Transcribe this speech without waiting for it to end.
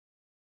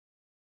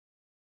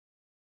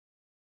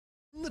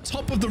On the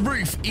top of the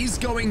roof is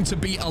going to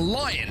be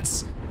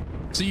Alliance.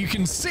 So you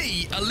can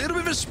see a little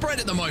bit of a spread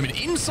at the moment.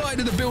 Inside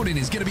of the building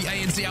is going to be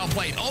ANC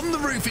outplayed. On the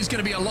roof is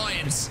going to be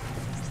Alliance.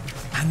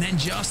 And then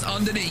just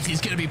underneath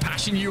is going to be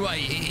Passion UA.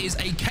 It is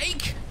a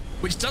cake,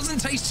 which doesn't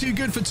taste too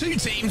good for two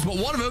teams, but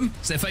one of them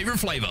is their favorite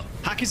flavor.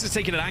 Hackers has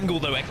taken an angle,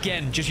 though,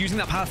 again, just using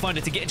that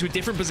Pathfinder to get into a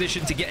different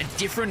position, to get a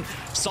different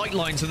sight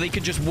line so they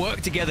can just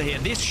work together here.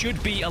 This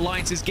should be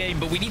Alliance's game,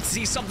 but we need to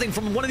see something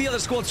from one of the other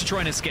squads to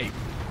try and escape.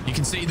 You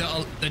can see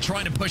that they're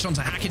trying to push onto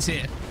Hackett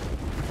here,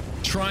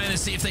 trying to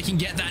see if they can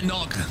get that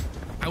knock.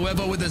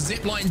 However, with the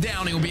zip line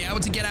down, he'll be able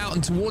to get out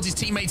and towards his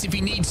teammates if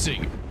he needs to.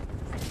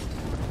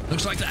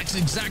 Looks like that's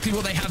exactly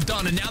what they have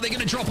done. And now they're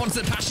going to drop onto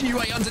the Passion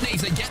UA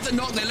underneath. They get the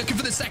knock. They're looking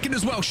for the second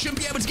as well. Should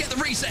be able to get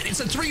the reset. It's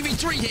a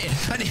 3v3 here.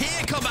 And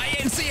here come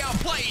ANC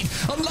outplayed.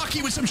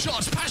 Unlucky with some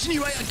shots. Passion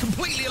UA are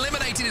completely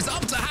eliminated. It's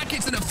up to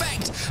Hackett and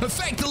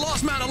Effect, the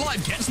last man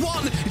alive, gets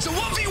one. It's a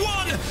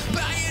 1v1.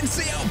 But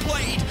ANC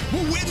outplayed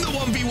will win the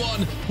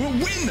 1v1. Will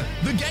win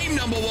the game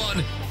number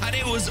one. And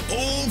it was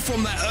all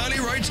from that early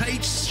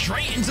rotate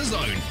straight into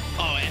zone.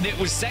 Oh, and it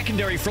was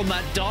secondary from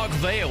that Dark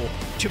Veil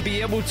to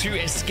be able to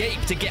escape,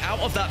 to get out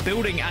of that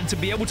building, and to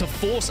be able to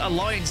force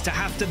Alliance to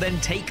have to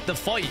then take the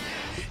fight.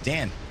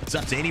 Dan, it's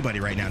up to anybody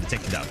right now to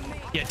take the dub.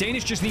 Yeah,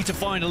 Danish just need to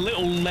find a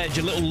little ledge,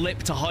 a little lip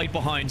to hide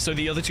behind, so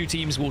the other two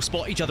teams will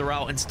spot each other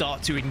out and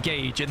start to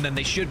engage, and then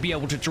they should be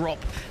able to drop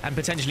and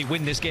potentially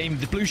win this game.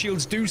 The blue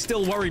shields do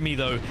still worry me,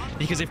 though,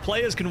 because if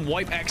players can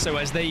wipe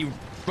EXO as they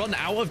run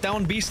out of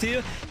down beast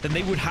here, then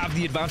they would have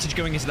the advantage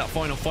going into that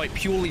final fight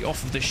purely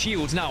off of the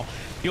shields. Now,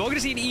 you're going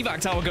to see an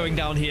evac tower going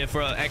down here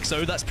for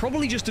EXO. That's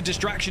probably just a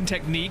distraction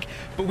technique,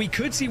 but we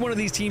could see one of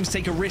these teams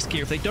take a risk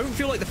here. If they don't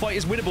feel like the fight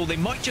is winnable, they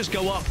might just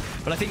go up,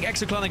 but I think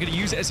EXO Clan are going to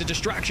use it as a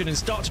distraction and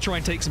start to try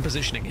and take some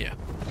positioning here.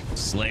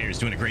 Slayer's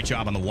doing a great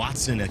job on the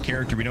Watson, a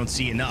character we don't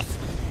see enough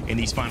in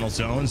these final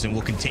zones, and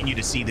we'll continue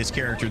to see this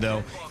character,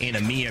 though, in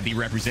EMEA be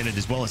represented,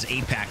 as well as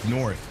APAC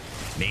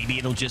North. Maybe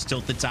it'll just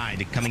tilt the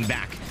tide coming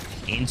back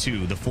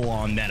into the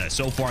full-on meta.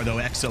 So far, though,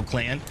 EXO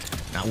Clan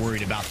not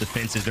worried about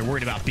defenses. They're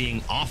worried about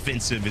being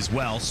offensive as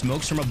well.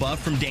 Smokes from above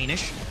from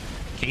Danish.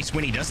 Case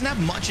Winnie doesn't have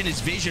much in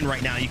his vision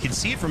right now. You can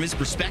see it from his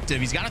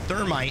perspective. He's got a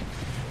thermite,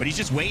 but he's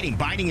just waiting,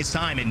 biding his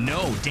time. And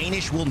no,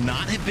 Danish will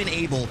not have been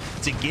able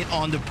to get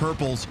onto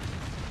purples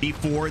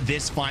before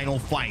this final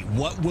fight.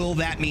 What will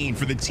that mean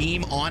for the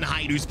team on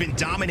height, who's been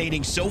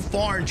dominating so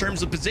far in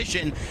terms of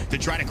position, to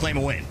try to claim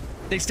a win?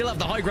 They still have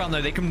the high ground,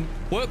 though. They can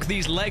work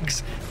these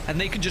legs, and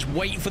they can just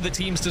wait for the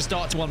teams to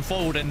start to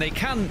unfold, and they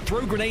can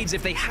throw grenades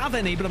if they have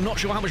any, but I'm not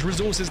sure how much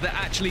resources that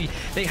actually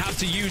they have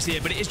to use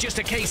here. But it is just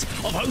a case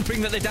of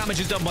hoping that the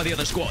damage is done by the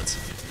other squads.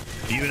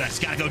 That's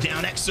got to go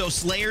down. EXO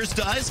Slayers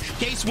does.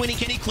 Case Winnie,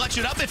 can he clutch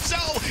it up? If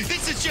so,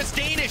 this is just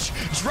Danish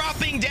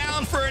dropping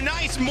down for a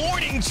nice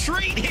morning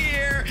treat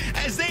here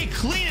as they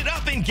clean it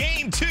up in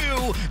game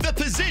two. The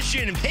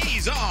position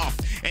pays off,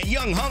 and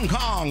Young Hong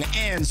Kong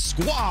and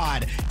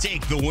squad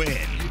take the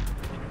win.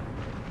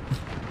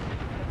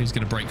 Who's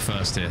going to break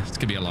first here? It's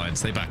going to be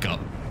Alliance. They back up.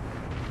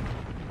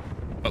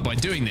 But by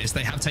doing this,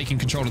 they have taken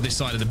control of this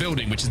side of the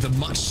building, which is the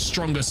much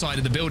stronger side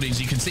of the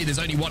buildings. You can see there's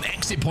only one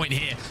exit point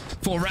here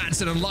for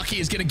Rats, and Unlucky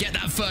is going to get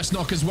that first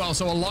knock as well.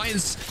 So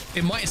Alliance,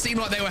 it might seem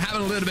like they were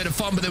having a little bit of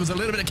fun, but there was a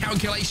little bit of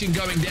calculation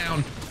going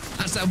down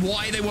as to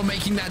why they were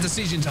making that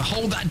decision to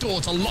hold that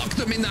door, to lock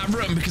them in that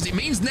room, because it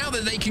means now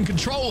that they can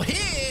control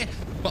here.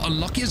 But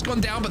Unlucky has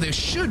gone down, but they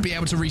should be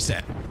able to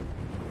reset.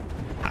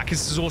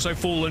 Hackers has also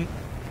fallen.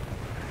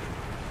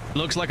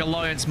 Looks like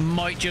Alliance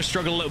might just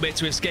struggle a little bit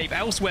to escape.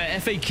 Elsewhere,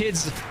 FA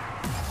Kids,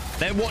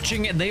 they're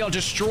watching and they are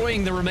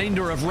destroying the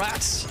remainder of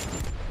Rats.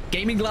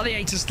 Gaimin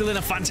Gladiators still in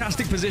a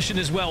fantastic position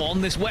as well on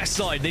this west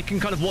side. They can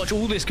kind of watch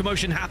all this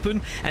commotion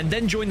happen and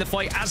then join the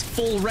fight as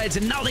full reds.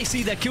 And now they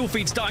see their kill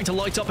feed starting to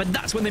light up, and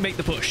that's when they make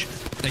the push.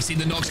 They see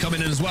the knocks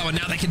coming in as well, and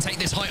now they can take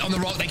this height on the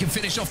rock. They can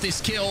finish off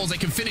this kills. They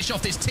can finish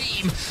off this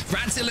team.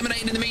 Rats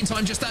eliminated in the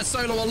meantime, just that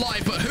solo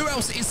alive. But who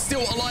else is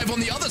still alive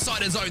on the other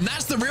side of zone?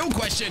 That's the real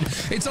question.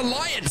 It's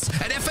Alliance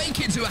and FA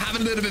Kids who are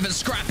having a little bit of a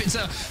scrap. It's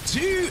a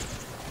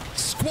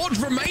squad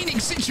remaining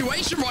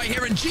situation right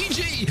here, and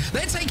GG,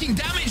 they're taking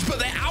damage, but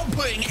they're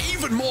outputting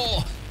even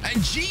more, and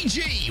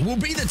GG will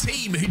be the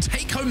team who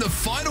take home the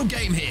final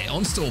game here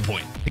on Stall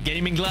Point. The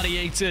Gaimin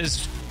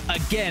Gladiators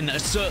again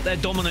assert their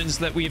dominance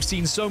that we have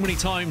seen so many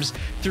times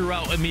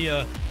throughout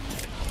EMEA.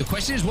 The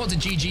question is, what did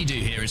GG do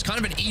here? It's kind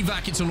of an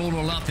evac, it's an all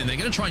or nothing. They're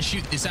going to try and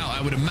shoot this out, I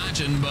would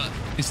imagine, but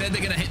instead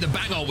they're going to hit the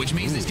bang ult, which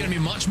means it's going to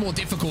be much more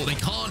difficult. They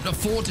can't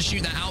afford to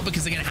shoot that out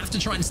because they're going to have to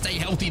try and stay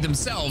healthy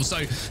themselves. So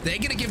they're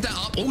going to give that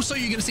up. Also,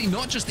 you're going to see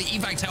not just the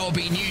evac tower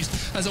being used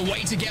as a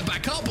way to get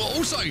back up, but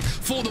also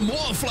for the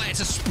mortar flare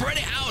to spread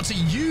it out, to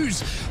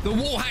use the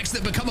wall hacks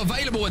that become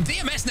available. And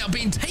DMS now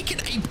being taken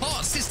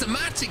apart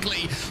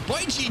systematically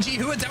by GG,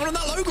 who are down on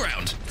that low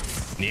ground.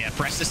 Yeah,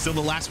 Press is still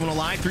the last one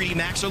alive. 3D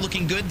Max are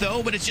looking good,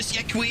 though, but it's just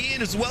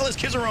Yekuin as well as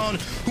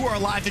Kizaron who are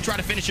alive to try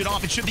to finish it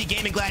off. It should be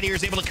Gaimin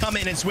Gladiators able to come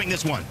in and swing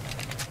this one.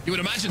 You would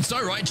imagine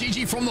so, right?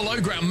 GG from the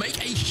low ground make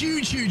a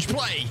huge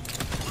play.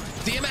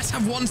 DMS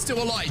have one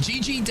still alive.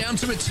 GG down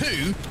to a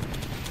 2.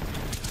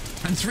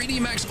 And 3D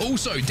Max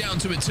also down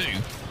to a 2.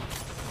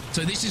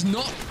 So this is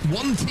not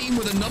one team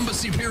with a number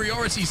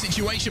superiority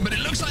situation, but it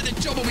looks like the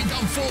job will be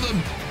done for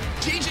them.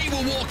 GG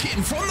will walk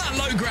in from that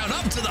low ground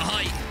up to the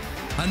height,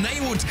 and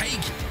they will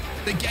take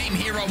the game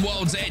here on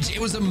World's Edge. It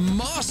was a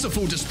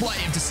masterful display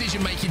of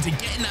decision-making to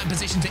get in that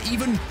position to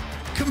even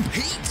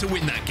compete to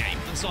win that game.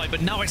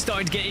 But now it's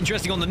starting to get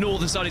interesting on the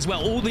northern side as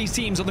well. All these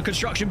teams on the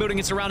construction building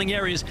and surrounding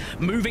areas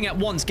moving at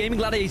once. Gaimin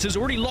Gladiators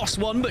already lost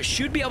one, but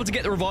should be able to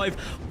get the revive.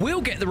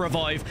 Will get the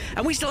revive.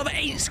 And we still have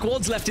 8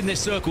 squads left in this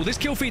circle. This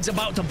kill feed's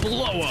about to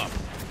blow up.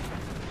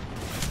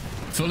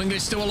 Full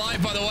English still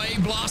alive, by the way.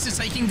 Blast is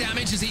taking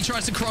damage as he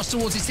tries to cross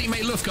towards his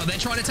teammate Lufka. They're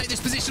trying to take this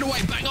position away.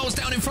 Bangol's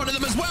down in front of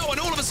them as well, and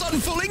all of a sudden,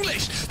 Full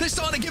English, they're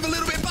starting to give a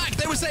little bit back.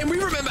 They were saying, we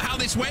remember how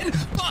this went,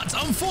 but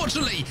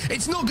unfortunately,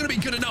 it's not going to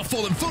be good enough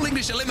for them. Full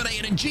English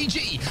eliminated, and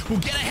GG will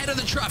get ahead of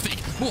the traffic.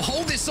 Will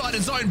hold this side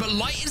of zone, but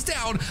light is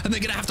down, and they're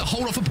going to have to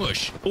hold off a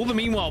push. All the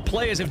meanwhile,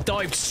 players have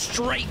dived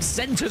straight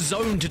center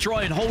zone to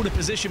try and hold a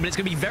position, but it's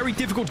going to be very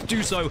difficult to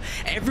do so.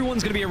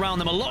 Everyone's going to be around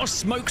them. A lot of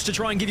smokes to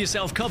try and give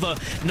yourself cover.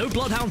 No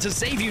Bloodhound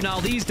to save you now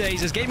these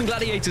days, as Gaimin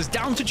Gladiators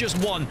down to just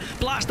 1.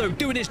 Blasto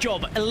doing his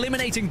job,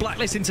 eliminating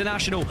Blacklist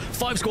International.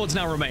 5 squads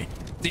now remain.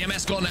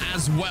 DMS gone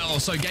as well,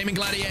 so Gaimin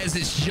Gladiators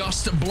is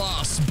just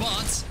Blast,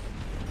 but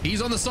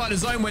he's on the side of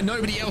zone where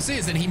nobody else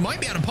is, and he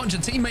might be able to punch a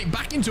teammate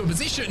back into a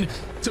position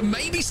to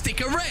maybe stick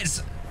a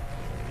res.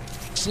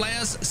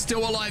 Slayer's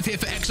still alive here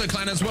for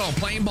ExoClan as well,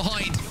 playing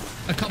behind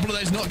a couple of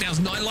those knockdowns.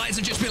 9 lives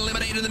have just been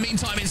eliminated in the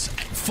meantime. It's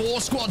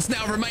 4 squads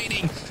now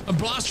remaining, and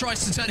Blast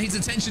tries to turn his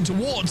attention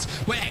towards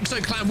where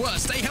ExoClan were.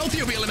 Stay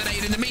Healthy will be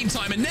eliminated in the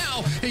meantime, and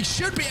now he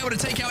should be able to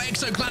take out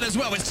ExoClan as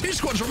well. It's 2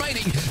 squads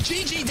remaining.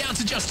 GG down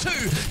to just 2.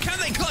 Can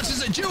they clutch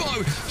as a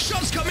duo?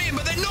 Shots come in,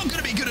 but they're not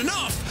going to be good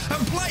enough,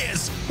 and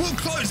players will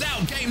close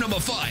out game number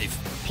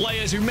 5.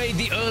 Players who made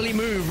the early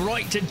move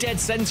right to dead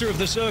center of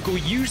the circle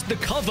used the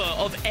cover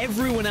of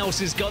everyone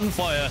else's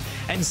gunfire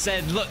and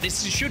said, look,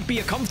 this should be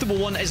a comfortable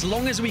one as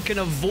long as we can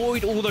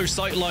avoid all those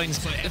sight lines.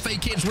 FA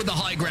Kids with the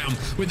high ground,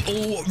 with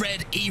all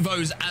red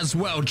Evos as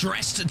well,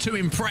 dressed to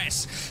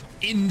impress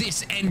in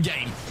this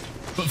endgame.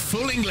 But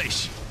Full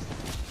English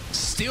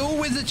still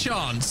with a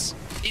chance.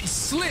 It's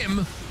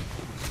slim,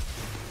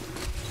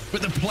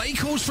 but the play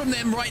calls from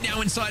them right now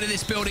inside of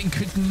this building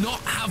could not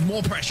have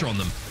more pressure on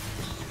them.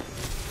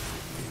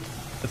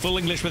 The Full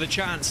English with a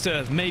chance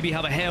to maybe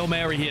have a Hail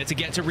Mary here to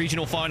get to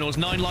regional finals.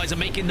 9 Lives are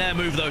making their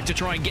move, though, to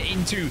try and get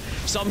into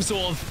some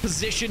sort of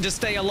position to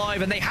stay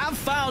alive, and they have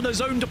found a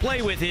zone to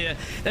play with here.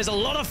 There's a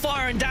lot of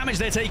fire and damage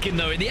they're taking,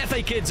 though, and the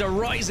FA Kids are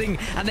rising,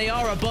 and they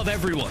are above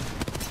everyone.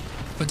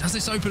 But does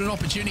this open an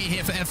opportunity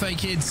here for FA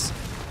Kids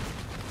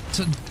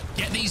to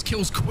get these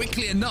kills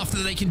quickly enough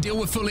that they can deal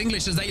with Full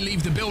English as they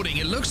leave the building?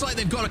 It looks like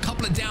they've got a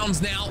couple of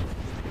downs now.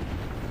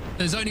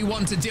 There's only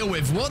one to deal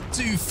with. What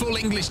do Full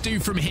English do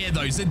from here,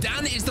 though?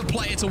 Zidane is the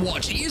player to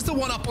watch. He is the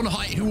one up on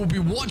height who will be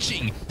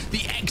watching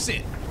the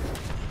exit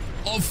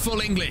of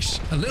Full English.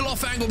 A little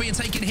off angle being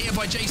taken here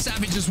by Jay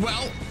Savage as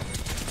well.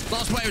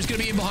 Last player is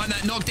going to be in behind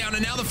that knockdown,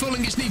 and now the Full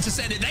English need to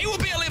send it. They will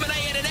be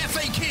eliminated, and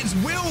FA Kids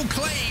will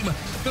claim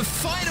the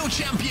final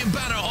champion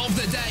banner of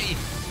the day,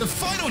 the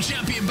final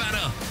champion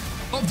banner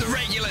of the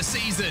regular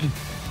season.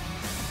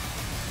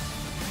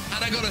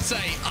 And I gotta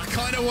say, I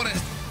kind of want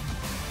to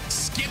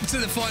skip to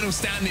the final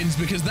standings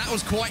because that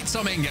was quite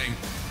some endgame.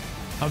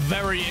 A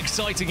very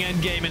exciting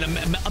endgame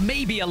and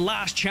maybe a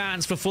last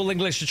chance for Full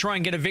English to try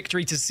and get a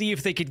victory to see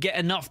if they could get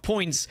enough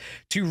points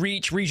to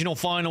reach regional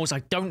finals. I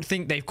don't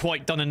think they've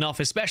quite done enough,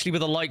 especially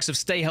with the likes of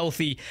Stay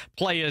Healthy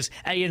players.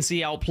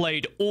 ANC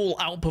outplayed, all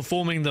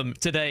outperforming them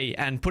today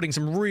and putting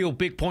some real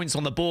big points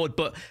on the board.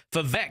 But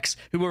for Vex,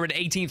 who were in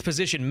 18th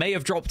position, may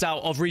have dropped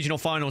out of regional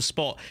finals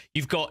spot.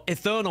 You've got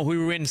Eternal,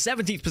 who were in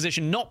 17th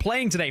position, not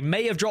playing today,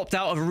 may have dropped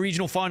out of a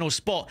regional finals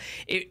spot.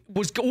 It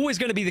was always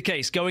going to be the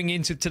case going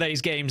into today's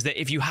games that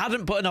if you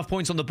hadn't put enough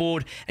points on the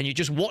board and you're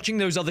just watching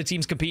those other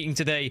teams competing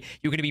today,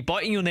 you're going to be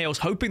biting your nails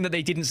hoping that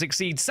they didn't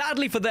succeed.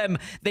 Sadly for them,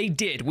 they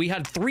did. We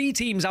had 3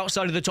 teams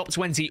outside of the top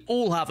 20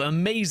 all have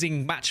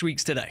amazing match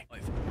weeks today.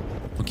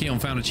 Well, Keon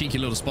found a cheeky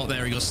little spot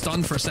there. He got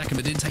stunned for a second,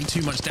 but didn't take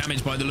too much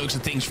damage by the looks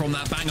of things from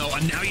that bango.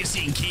 And now you're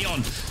seeing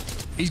Keon.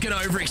 He's going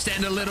to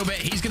overextend a little bit.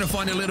 He's going to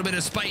find a little bit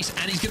of space,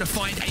 and he's going to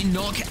find a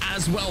knock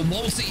as well.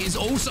 Walsey is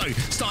also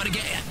starting to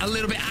get a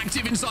little bit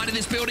active inside of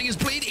this building as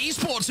Bleed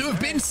Esports, who have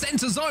been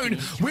center zone,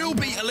 will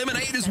be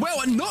eliminated as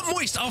well. And Not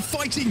Moist are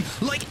fighting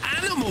like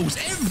animals.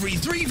 Every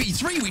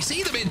 3v3 we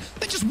see them in,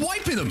 they're just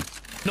wiping them.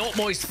 Not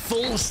Moist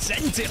full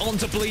sent it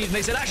onto Bleed, and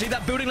they said, actually,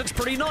 that building looks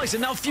pretty nice.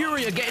 And now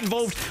Furia get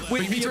involved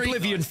with the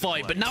Oblivion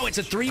fight. But now it's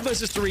a 3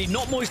 versus 3,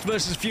 Not Moist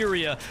versus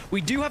Furia. We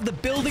do have the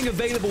building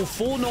available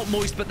for Not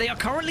Moist, but they are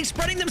currently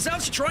spreading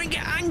themselves to try and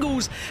get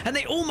angles, and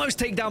they almost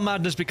take down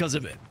Madness because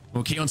of it.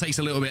 Well, Keon takes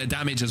a little bit of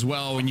damage as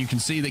well, and you can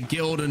see that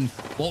Guild and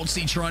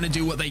Waltzy trying to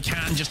do what they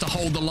can just to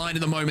hold the line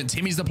at the moment.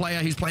 Timmy's the player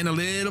who's playing a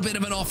little bit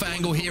of an off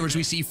angle here as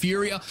we see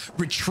Furia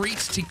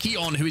retreats to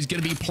Keon, who is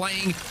going to be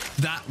playing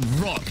that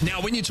rock.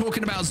 Now, when you're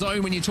talking about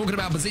zone, when you're talking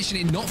about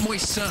positioning, Not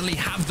Moist certainly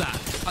have that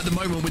at the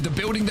moment with the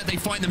building that they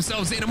find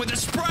themselves in and with the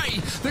spray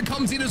that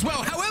comes in as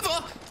well.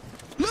 However,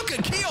 look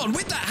at Keon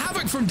with that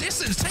havoc from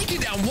distance, taking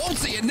down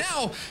Waltzy, and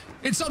now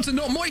it's up to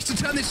Not Moist to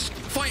turn this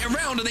fight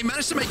around, and they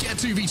managed to make it a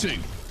 2v2.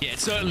 Yeah, it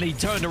certainly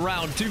turned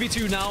around.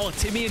 2v2 now.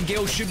 Timmy and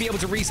Gil should be able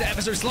to reset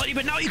ever so slightly,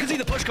 but now you can see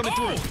the push coming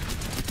through.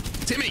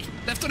 Timmy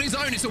left on his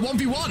own. It's a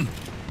 1v1.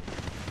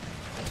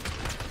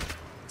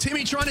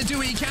 Timmy trying to do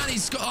what he can.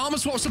 He's got armor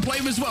swaps to play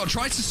with as well.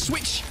 Tries to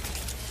switch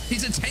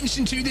his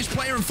attention to this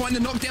player and find the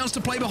knockdowns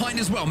to play behind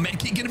as well.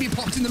 Medkit going to be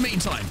popped in the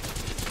meantime.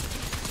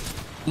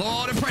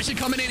 Lot of pressure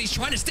coming in. He's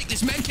trying to stick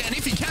this medkit, and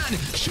if he can,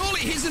 surely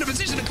he's in a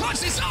position to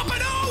clutch this up.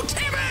 And oh,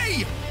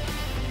 Timmy!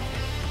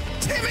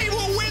 Timmy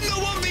will win the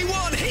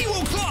 1v1. He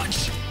will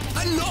clutch.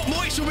 And Not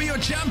Moist will be your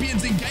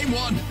champions in game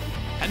one.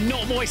 And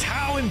Not Moist,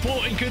 how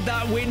important could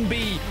that win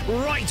be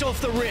right off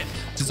the rip?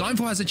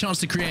 Designful has a chance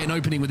to create an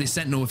opening with his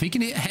Sentinel. If he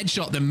can hit a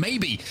headshot, then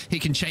maybe he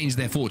can change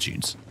their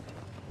fortunes.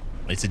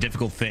 It's a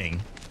difficult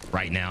thing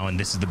right now, and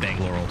this is the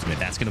Bangalore ultimate.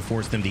 That's going to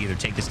force them to either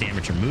take this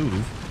damage or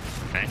move.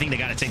 And I think they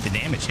got to take the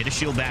damage, hit a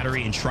shield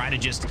battery, and try to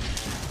just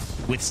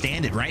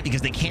withstand it, right?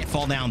 Because they can't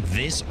fall down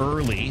this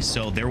early,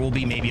 so there will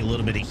be maybe a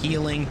little bit of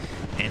healing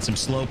and some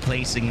slow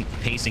pacing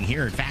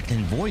here. In fact, it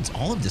avoids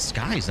all of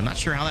Disguise. I'm not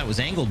sure how that was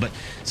angled, but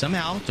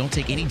somehow don't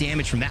take any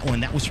damage from that one.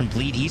 That was from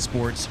Bleed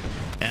Esports,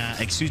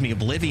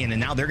 Oblivion, and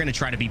now they're going to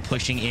try to be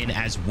pushing in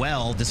as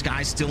well.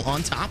 Disguise still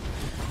on top.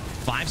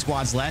 5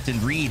 squads left,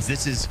 and reads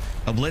this is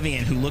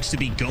Oblivion, who looks to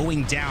be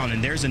going down,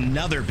 and there's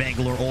another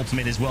Bangalore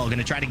ultimate as well. Going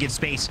to try to give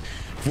space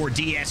for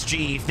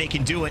DSG. If they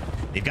can do it,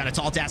 they've got a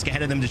tall task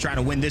ahead of them to try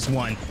to win this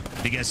one,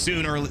 because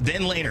sooner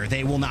than later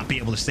they will not be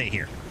able to stay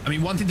here. I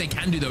mean, one thing they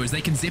can do, though, is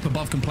they can zip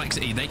above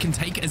complexity. They can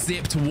take a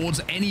zip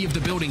towards any of the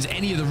buildings,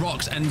 any of the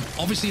rocks, and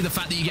obviously the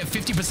fact that you get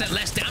 50%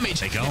 less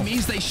damage, it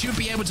means they should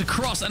be able to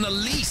cross and at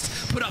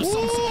least put up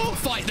some sort of a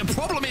fight. The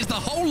problem is the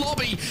whole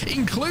lobby,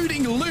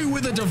 including Lou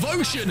with a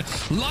devotion,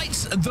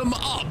 lights them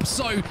up.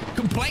 So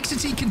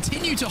complexity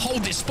continue to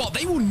hold this spot.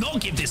 They will not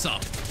give this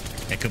up.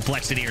 And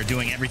Complexity are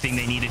doing everything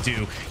they need to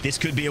do. This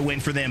could be a win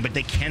for them, but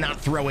they cannot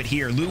throw it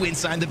here. Lou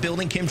inside the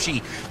building.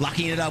 Kimchi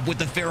locking it up with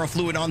the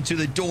ferrofluid onto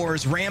the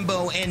doors.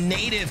 Rambo and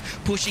Native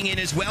pushing in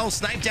as well.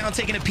 Snipe down,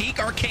 taking a peek.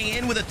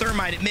 RKN with a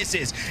thermite. It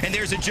misses. And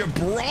there's a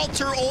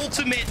Gibraltar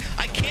ultimate.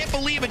 I can't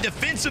believe a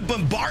defensive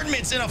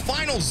bombardment's in a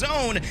final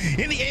zone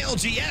in the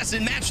ALGS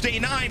in match day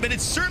 9, but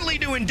it's certainly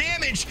doing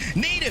damage.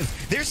 Native,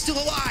 they're still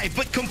alive,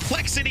 but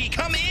Complexity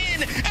come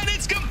in, and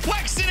it's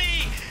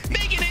Complexity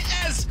making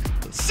it as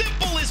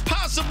simple as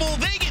possible.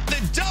 They get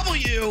the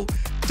W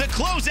to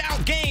close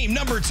out game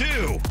number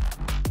 2.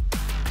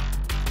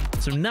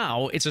 So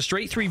now it's a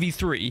straight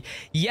 3v3.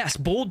 Yes,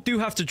 Bold do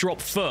have to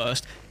drop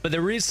first, but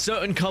there is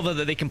certain cover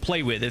that they can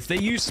play with. If they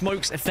use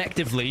smokes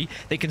effectively,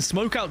 they can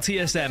smoke out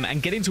TSM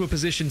and get into a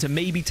position to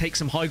maybe take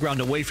some high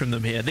ground away from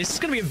them here. This is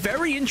going to be a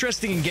very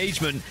interesting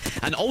engagement,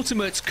 and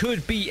ultimates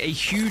could be a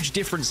huge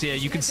difference here.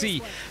 You can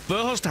see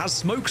Verhost has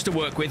smokes to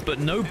work with, but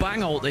no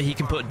bang ult that he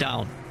can put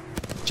down.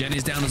 Jen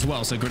is down as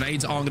well, so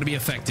grenades aren't going to be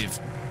effective.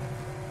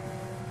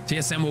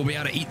 TSM will be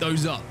able to eat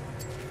those up.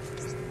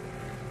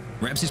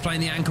 Reps is playing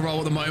the anchor role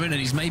at the moment, and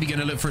he's maybe going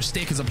to look for a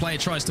stick as a player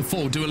tries to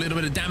fall, do a little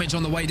bit of damage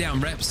on the way down.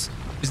 Reps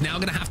is now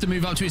going to have to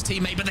move up to his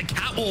teammate, but the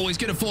catwall is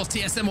going to force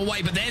TSM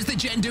away. But there's the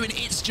Gen doing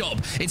its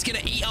job. It's going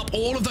to eat up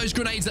all of those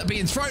grenades that are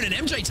being thrown, and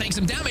MJ takes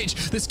some damage.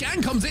 The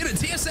scan comes in, and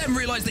TSM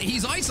realize that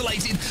he's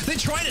isolated. They're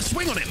trying to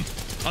swing on him.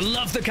 I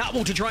love the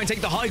catwall to try and take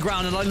the high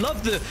ground, and I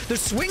love the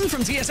swing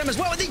from TSM as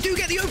well, and they do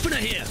get the opener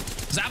here.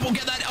 Zap will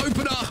get that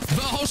opener.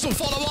 Verhost will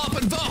follow up,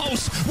 and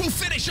Verhost will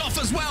finish off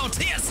as well.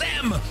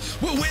 TSM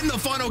will win the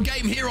final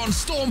game here on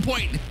Storm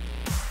Point.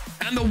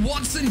 And the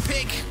Watson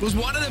pick was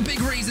one of the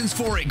big reasons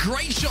for it.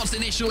 Great shots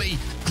initially,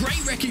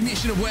 great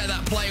recognition of where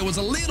that player was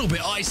a little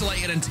bit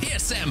isolated, and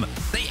TSM,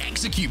 they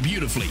execute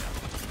beautifully.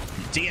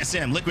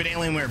 TSM, Liquid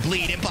Alienware,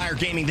 Bleed, Empire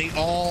Gaming, they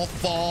all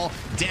fall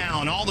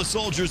down. All the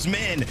soldiers'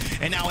 men.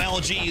 And now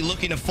LG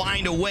looking to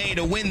find a way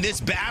to win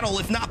this battle,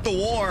 if not the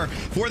war,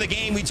 for the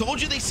game. We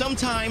told you they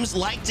sometimes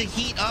like to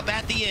heat up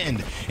at the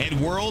end. And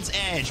World's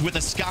Edge with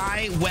a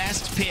Sky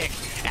West pick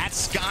at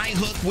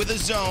Skyhook with a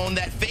zone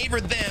that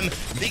favored them.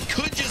 It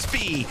could just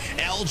be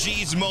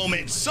LG's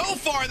moment. So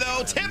far,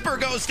 though, Temper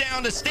goes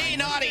down to Stay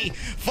Naughty,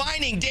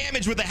 finding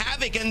damage with the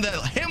Havoc and the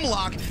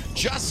Hemlock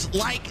just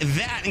like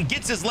that, and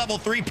gets his level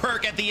 3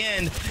 perk at the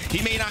end.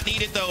 He may not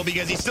need it, though,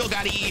 because he's still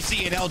got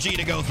EEC and LG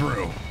to go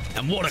through.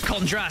 And what a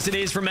contrast it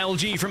is from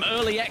LG, from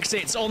early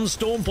exits on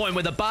Storm Point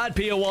with a bad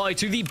POI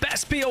to the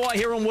best POI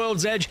here on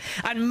World's Edge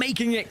and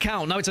making it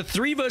count. Now it's a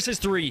 3 versus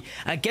 3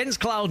 against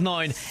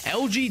Cloud9.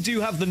 LG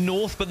do have the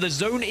north, but the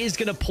zone is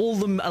going to pull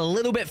them a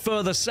little bit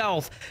further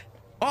south.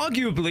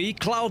 Arguably,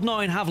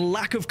 Cloud9 have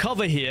lack of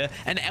cover here,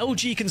 and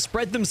LG can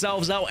spread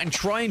themselves out and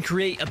try and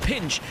create a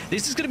pinch.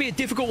 This is going to be a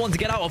difficult one to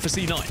get out of for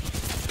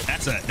C9.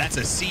 That's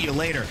a see you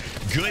later.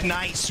 Good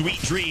night, sweet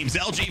dreams.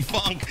 LG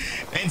Funk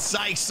and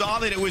Sykes saw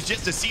that it was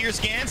just a seer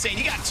scan saying,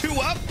 you got 2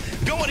 up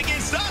going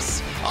against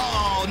us?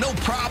 Oh, no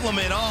problem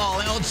at all.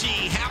 LG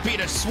happy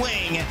to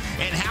swing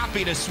and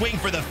happy to swing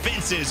for the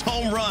fences.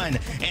 Home run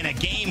and a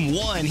game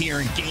 1 here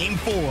in game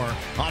 4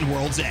 on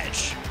World's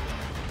Edge.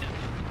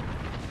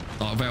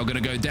 Veil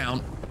going to go down.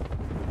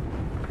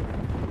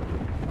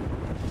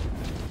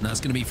 And that's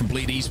going to be from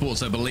Bleed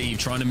Esports, I believe,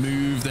 trying to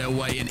move their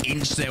way and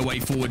inch their way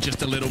forward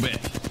just a little bit.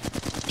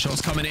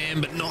 Shots coming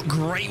in, but not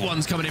great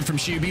ones coming in from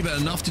Shuby,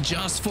 but enough to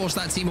just force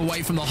that team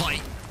away from the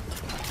height.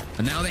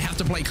 And now they have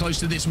to play close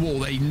to this wall.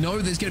 They know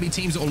there's going to be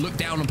teams that will look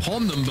down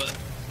upon them, but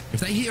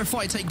if they hear a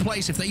fight take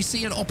place, if they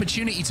see an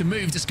opportunity to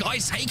move, this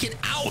guy's taken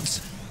out.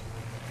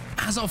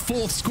 As our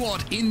 4th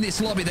squad in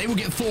this lobby, they will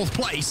get 4th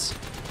place.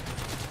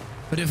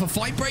 But if a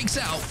fight breaks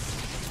out,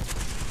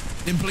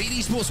 then Bleed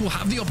Esports will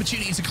have the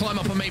opportunity to climb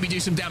up and maybe do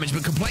some damage.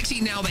 But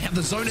Complexity now, they have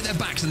the zone at their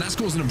backs, and that's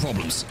causing them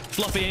problems.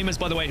 Fluffy Aimers,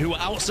 by the way, who were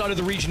outside of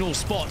the regional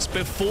spots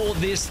before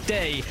this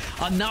day,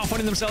 are now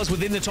finding themselves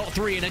within the top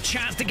 3 and a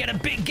chance to get a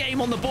big game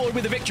on the board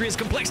with the victory as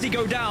Complexity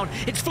go down.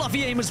 It's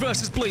Fluffy Aimers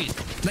versus Bleed.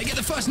 They get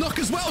the first knock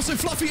as well, so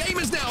Fluffy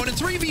Aimers now in a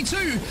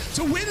 3v2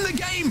 to win the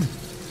game,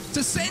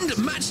 to send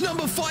match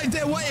number 5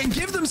 their way and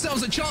give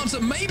themselves a chance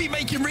at maybe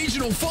making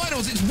regional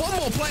finals. It's one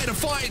more player to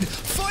find.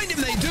 Find him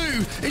they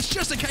do. It's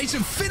just a case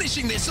of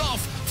finishing this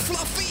off.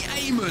 Fluffy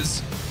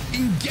Aimers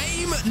in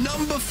game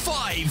number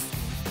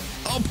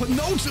 5, our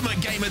penultimate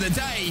game of the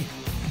day,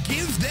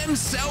 give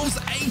themselves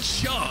a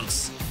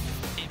chance.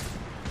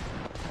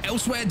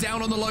 Elsewhere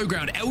down on the low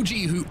ground,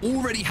 LG, who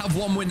already have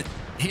 1 win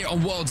here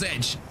on World's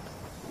Edge,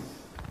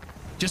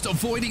 just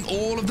avoiding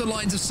all of the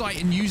lines of sight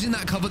and using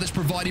that cover that's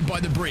provided by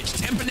the bridge.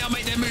 Temper now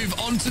make their move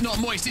onto Not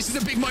Moist. This is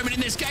a big moment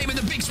in this game, and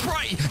the big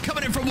spray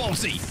coming in from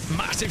Walsey.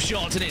 Massive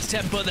shots, and it's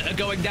Temper that are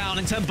going down,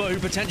 and Temper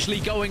potentially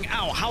going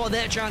out. How are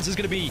their chances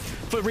going to be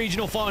for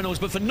regional finals?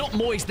 But for Not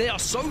Moist, they are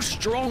so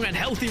strong and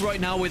healthy right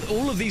now with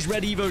all of these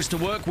red Evos to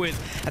work with,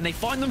 and they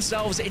find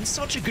themselves in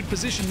such a good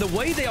position. The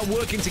way they are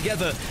working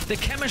together, the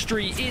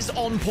chemistry is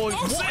on point.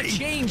 Walsey! What a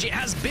change it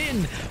has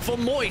been for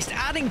Moist.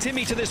 Adding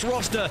Timmy to this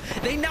roster,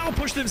 they now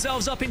push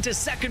themselves up into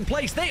 2nd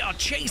place. They are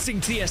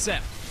chasing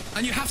TSM.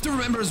 And you have to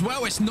remember as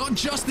well, it's not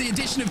just the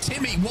addition of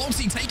Timmy.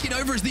 Walsey taking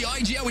over as the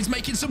IGL is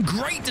making some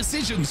great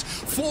decisions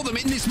for them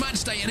in this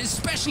match day, and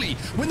especially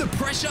when the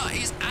pressure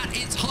is at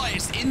its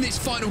highest in this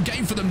final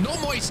game for them.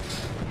 Not Moist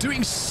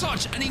doing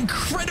such an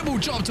incredible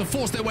job to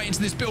force their way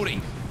into this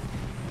building.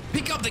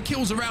 Pick up the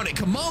kills around it,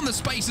 command the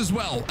space as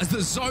well, as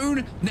the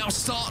zone now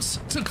starts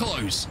to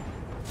close.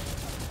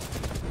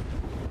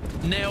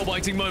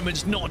 Nail-biting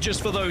moments, not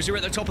just for those who are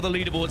at the top of the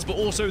leaderboards, but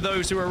also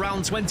those who are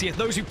around 20th,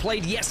 those who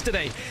played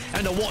yesterday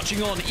and are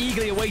watching on,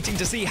 eagerly awaiting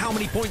to see how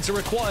many points are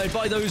required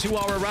by those who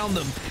are around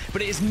them.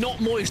 But it is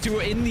Not Moist who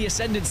are in the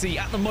ascendancy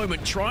at the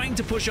moment, trying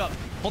to push up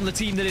on the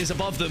team that is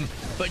above them,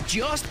 but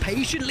just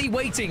patiently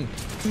waiting.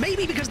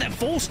 Maybe because they're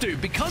forced to.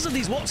 Because of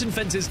these Watson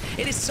fences,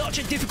 it is such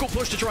a difficult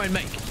push to try and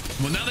make.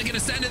 Well, now they're going to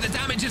send it. The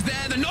damage is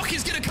there. The knock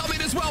is going to come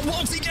in as well.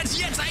 Walsey gets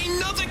yet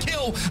another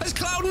kill as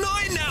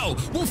Cloud9 now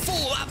will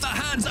fall at the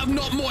hands of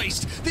Not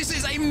Moist. This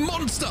is a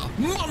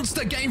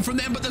monster game from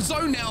them, but the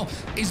zone now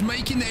is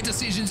making their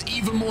decisions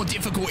even more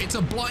difficult. It's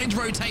a blind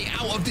rotate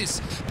out of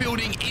this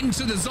building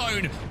into the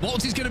zone.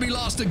 Walsey's going to be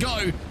last to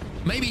go.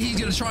 Maybe he's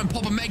going to try and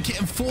pop a med kit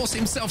and force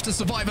himself to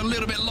survive a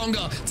little bit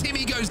longer.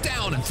 Timmy goes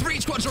down. 3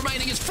 squads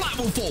remaining as Flat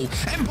will fall.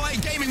 Empire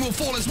Gaming will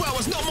fall as well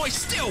as Not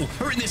Moist still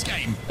are in this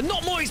game.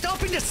 Not Moist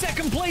up into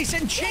 2nd place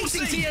and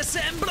chasing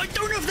TSM, but I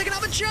don't know if they're going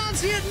to have a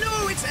chance here.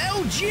 No, it's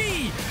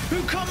LG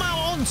who come out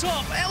on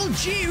top.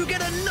 LG who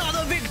get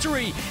another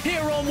victory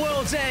here on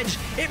World's Edge.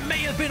 It may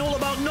have been all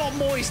about Not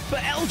Moist, but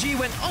LG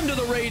went under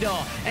the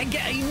radar and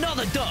get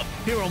another dub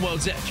here on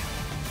World's Edge.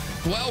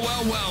 Well.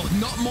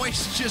 Not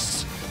Moist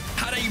just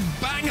had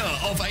a banger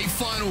of a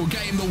final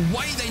game. The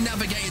way they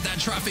navigated that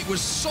traffic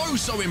was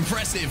so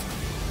impressive.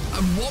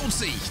 And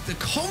Walsey, the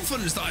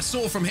confidence that I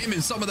saw from him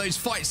in some of those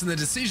fights and the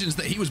decisions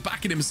that he was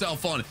backing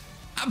himself on,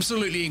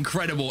 absolutely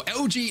incredible.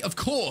 LG, of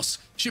course,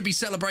 should be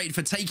celebrated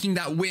for taking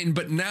that win,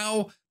 but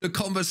now the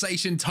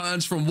conversation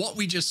turns from what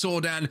we just saw,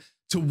 Dan,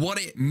 to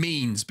what it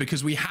means,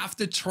 because we have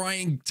to try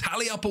and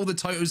tally up all the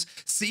totals,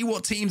 see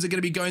what teams are going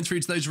to be going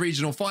through to those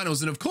regional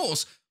finals, and of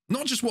course,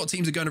 not just what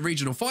teams are going to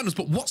regional finals,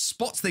 but what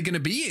spots they're going to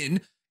be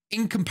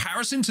in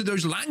comparison to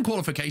those LAN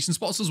qualification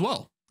spots as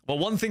well. Well,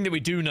 one thing that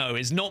we do know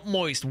is Not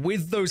Moist,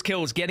 with those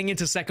kills getting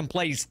into 2nd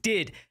place,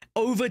 did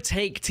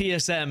overtake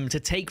TSM to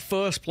take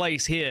 1st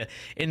place here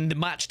in the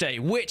match day,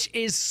 which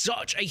is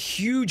such a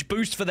huge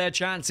boost for their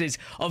chances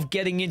of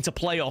getting into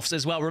playoffs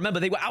as well. Remember,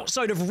 they were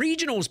outside of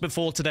regionals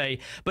before today,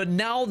 but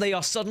now they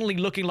are suddenly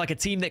looking like a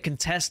team that can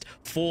test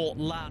for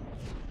LAN.